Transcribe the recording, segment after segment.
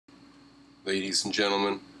Ladies and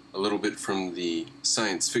gentlemen, a little bit from the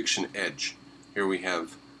science fiction edge. Here we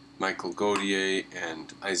have Michael Godier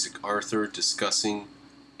and Isaac Arthur discussing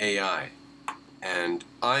AI. And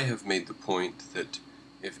I have made the point that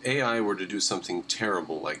if AI were to do something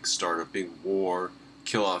terrible, like start a big war,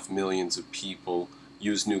 kill off millions of people,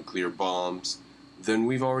 use nuclear bombs, then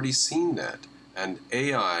we've already seen that. And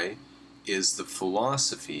AI is the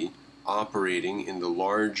philosophy operating in the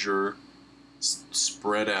larger,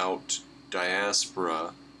 spread out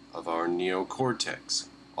diaspora of our neocortex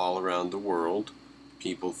all around the world,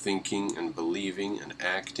 people thinking and believing and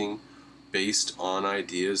acting based on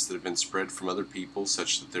ideas that have been spread from other people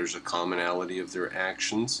such that there's a commonality of their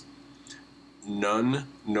actions.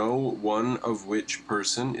 No one of which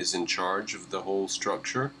person is in charge of the whole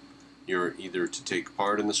structure. You're either to take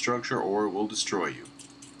part in the structure or it will destroy you.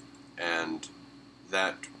 And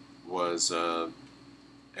that was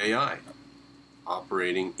AI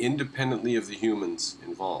operating independently of the humans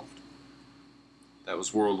involved. That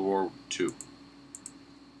was World War II.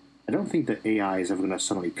 I don't think that AI is ever going to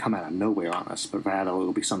suddenly come out of nowhere on us, but rather it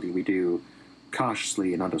will be something we do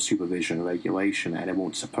cautiously and under supervision and regulation, and it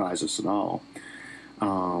won't surprise us at all.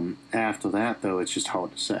 After that, though, it's just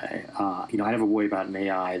hard to say. I never worry about an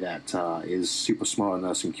AI that is super smart than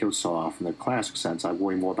us and kills so off in the classic sense. I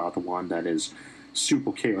worry more about the one that is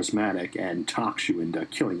super charismatic and talks you into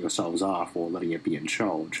killing yourselves off or letting it be in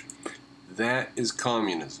charge. That is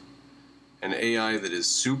communism. An AI that is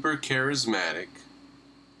super charismatic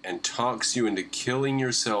and talks you into killing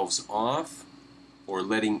yourselves off or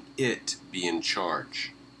letting it be in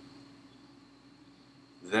charge.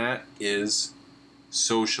 That is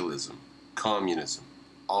socialism, communism,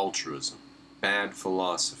 altruism, bad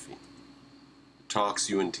philosophy. It talks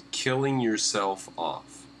you into killing yourself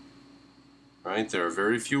off. Right? There are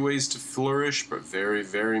very few ways to flourish, but very,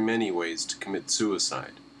 very many ways to commit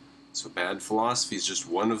suicide. So bad philosophy is just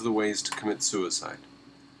one of the ways to commit suicide.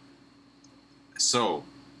 So,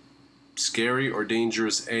 scary or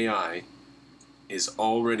dangerous AI is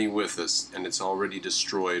already with us, and it's already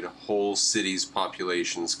destroyed whole cities,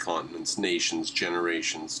 populations, continents, nations,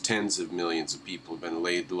 generations. Tens of millions of people have been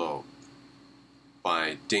laid low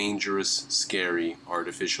by dangerous, scary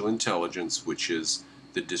artificial intelligence, which is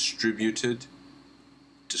the distributed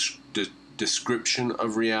description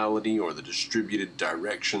of reality or the distributed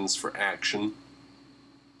directions for action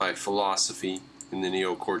by philosophy in the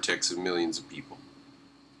neocortex of millions of people.